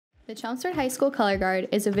The Chelmsford High School Color Guard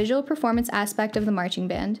is a visual performance aspect of the marching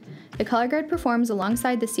band. The Color Guard performs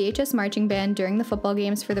alongside the CHS marching band during the football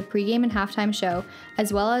games for the pregame and halftime show,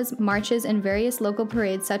 as well as marches in various local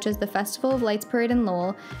parades such as the Festival of Lights Parade in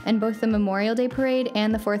Lowell and both the Memorial Day Parade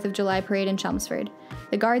and the 4th of July Parade in Chelmsford.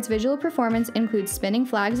 The Guard's visual performance includes spinning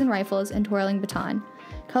flags and rifles and twirling baton.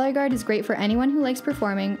 Color Guard is great for anyone who likes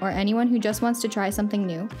performing or anyone who just wants to try something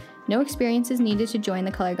new. No experience is needed to join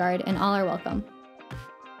the Color Guard, and all are welcome.